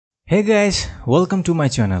Hey guys, welcome to my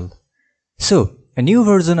channel. So, a new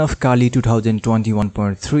version of Kali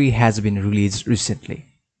 2021.3 has been released recently.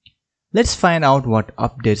 Let's find out what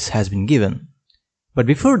updates has been given. But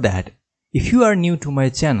before that, if you are new to my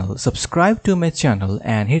channel, subscribe to my channel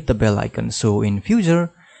and hit the bell icon so in future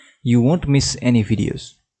you won't miss any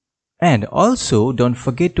videos. And also don't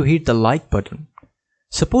forget to hit the like button.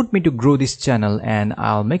 Support me to grow this channel and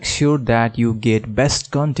I'll make sure that you get best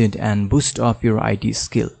content and boost up your IT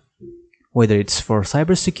skill. Whether it's for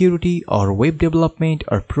cybersecurity or web development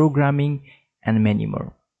or programming and many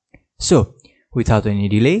more. So, without any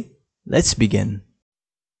delay, let's begin.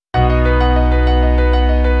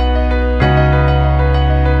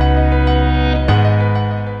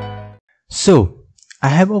 So, I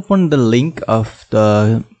have opened the link of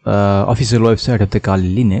the official website of the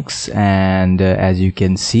Kali Linux, and as you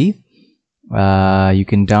can see, you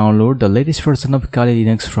can download the latest version of Kali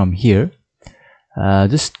Linux from here.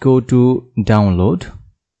 Just go to download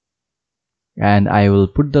and I will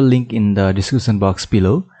put the link in the description box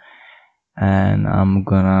below, and I'm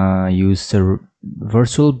gonna use the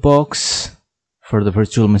virtual box for the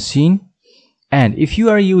virtual machine. And if you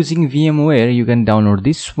are using VMware, you can download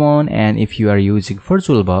this one, and if you are using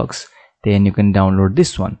VirtualBox, then you can download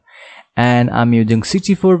this one. And I'm using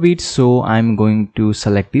 64-bit, so I'm going to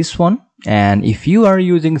select this one. And if you are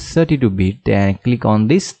using 32-bit, then click on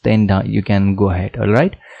this, then you can go ahead.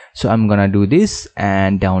 Alright, so I'm gonna do this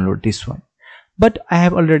and download this one, but I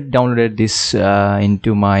have already downloaded this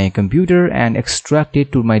into my computer and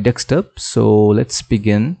extracted to my desktop. So let's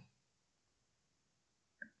begin.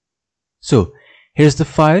 So here's the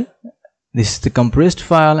file. This is the compressed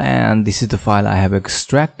file, and this is the file I have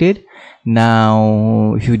extracted.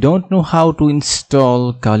 Now, if you don't know how to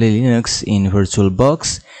install Kali Linux in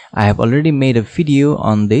VirtualBox, I have already made a video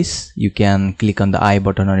on this. You can click on the I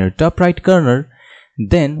button on your top right corner,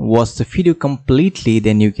 then watch the video completely,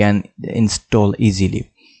 then you can install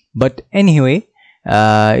easily. But anyway,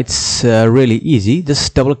 it's really easy.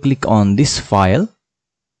 Just double click on this file,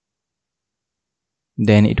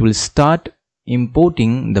 then it will start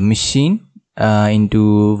importing the machine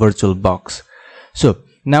into VirtualBox. So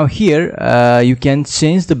now here you can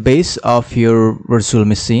change the base of your virtual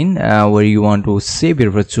machine, where you want to save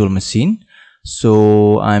your virtual machine.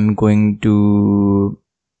 So I'm going to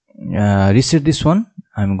reset this one.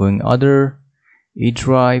 I'm going other, E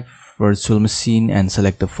drive, virtual machine, and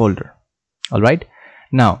select the folder. Alright,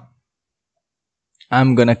 now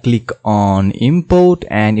I'm gonna click on import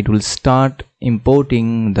and it will start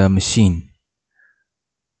importing the machine.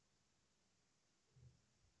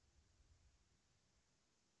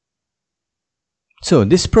 So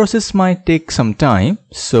this process might take some time,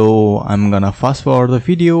 so I'm gonna fast forward the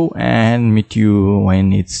video and meet you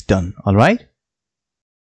when it's done. Alright?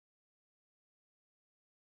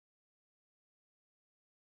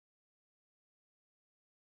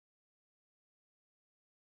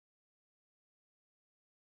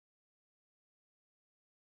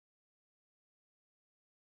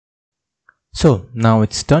 So now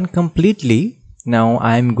it's done completely. Now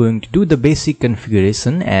I'm going to do the basic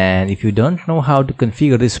configuration, and if you don't know how to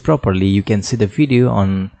configure this properly, you can see the video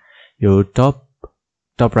on your top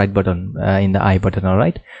right button, in the I button.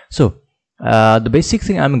 Alright, so the basic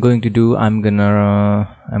thing I'm going to do, I'm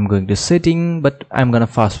going to setting, but I'm gonna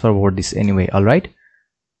fast forward this anyway. Alright,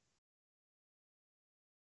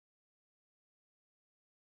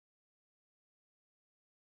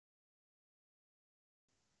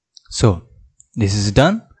 so this is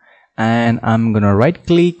done, and I'm gonna right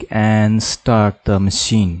click and start the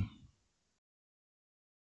machine.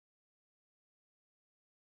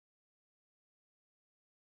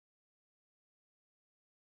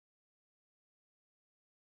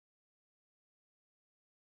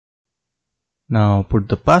 Now put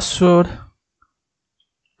the password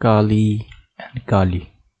Kali and Kali.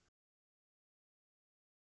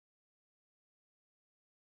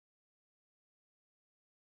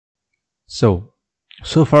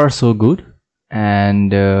 So far so good,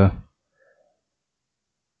 and I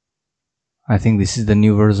think this is the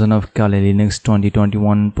new version of Kali Linux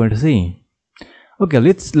 2021.3. Okay,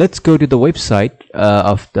 let's go to the website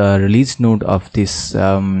of the release note of this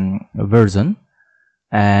version,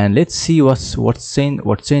 and let's see what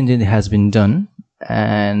change has been done.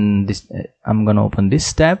 And this I'm gonna open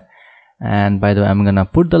this tab, and by the way, I'm gonna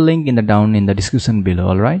put the link in the description below.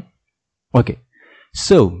 All right, okay,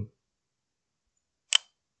 so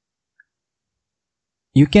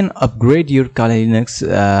you can upgrade your Kali Linux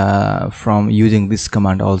from using this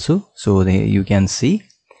command also, so you can see.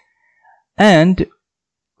 And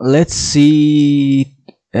let's see,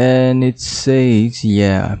 and it says,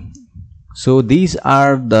 yeah, So these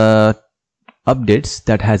are the updates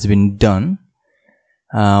that has been done.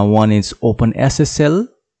 One is OpenSSL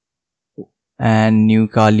and new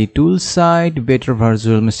Kali tool site, better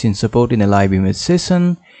virtual machine support in a live image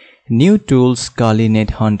session, new tools Kali Net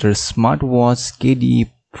Hunter smartwatch KDE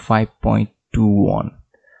 5.21.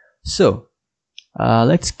 So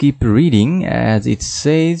let's keep reading. As it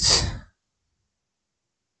says,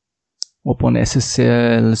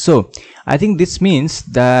 OpenSSL. So I think this means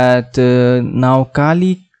that now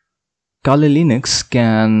Kali Linux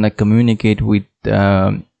can communicate with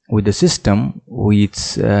the system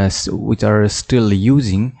which are still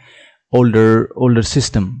using older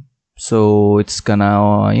system. So it's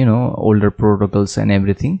gonna older protocols and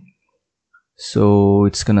everything. So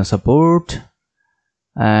it's gonna support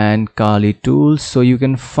and Kali tools. So you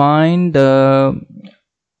can find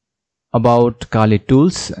about Kali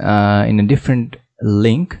tools in a different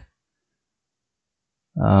link,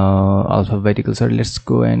 alphabetical. So let's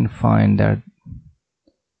go and find that.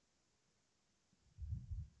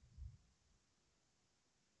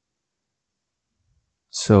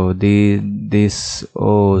 So they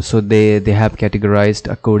have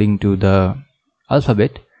categorized according to the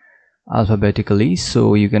alphabetically,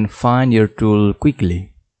 so you can find your tool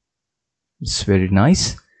quickly. It's very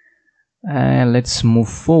nice. And let's move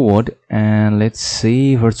forward and let's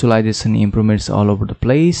see virtualization improvements all over the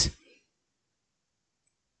place.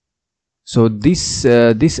 So this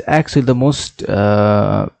actually the most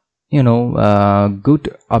good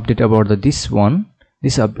update about this one.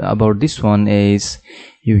 About this one is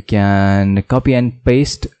you can copy and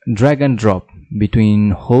paste, drag and drop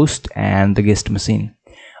between host and the guest machine.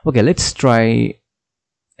 Okay, let's try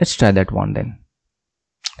that one then.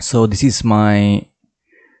 So this is my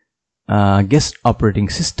guest operating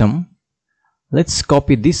system. Let's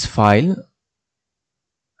copy this file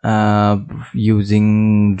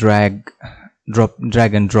using drag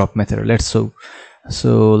and drop method. So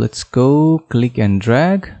let's go click and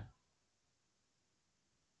drag.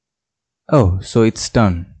 Oh, so it's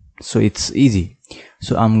done. So it's easy.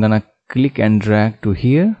 So I'm gonna click and drag to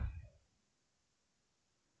here.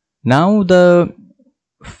 Now the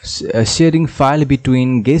sharing file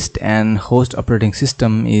between guest and host operating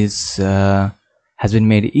system is has been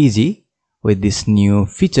made easy with this new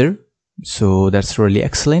feature. So that's really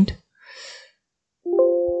excellent.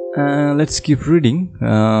 Let's keep reading.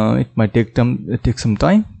 It might take some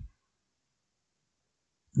time.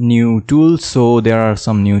 New tools. So there are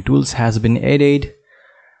some new tools has been added.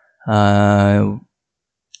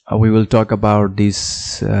 We will talk about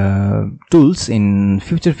these tools in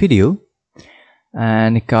future video.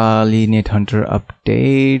 And Kali Net Hunter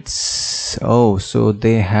updates. Oh, so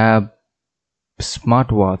they have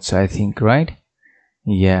smartwatch, I think, right?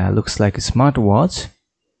 Yeah, looks like a smartwatch.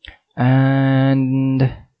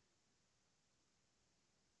 And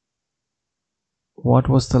what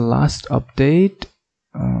was the last update?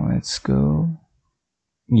 Let's go.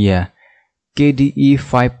 Yeah, KDE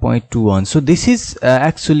 5.21. So this is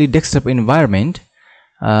actually desktop environment.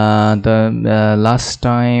 The last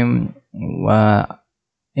time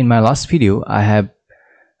in my last video I have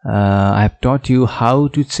taught you how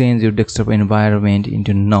to change your desktop environment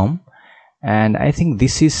into GNOME, and I think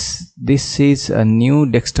this is a new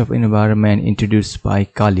desktop environment introduced by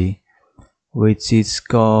Kali, which is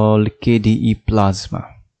called KDE Plasma.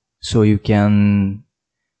 So you can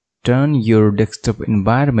turn your desktop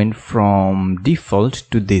environment from default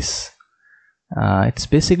to this. It's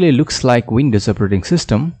basically looks like Windows operating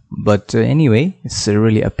system, but anyway, it's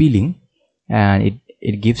really appealing, and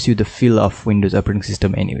it gives you the feel of Windows operating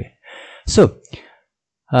system anyway. So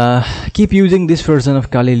keep using this version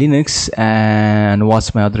of Kali Linux and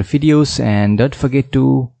watch my other videos, and don't forget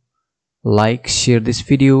to like, share this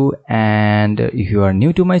video, and if you are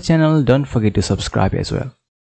new to my channel, don't forget to subscribe as well.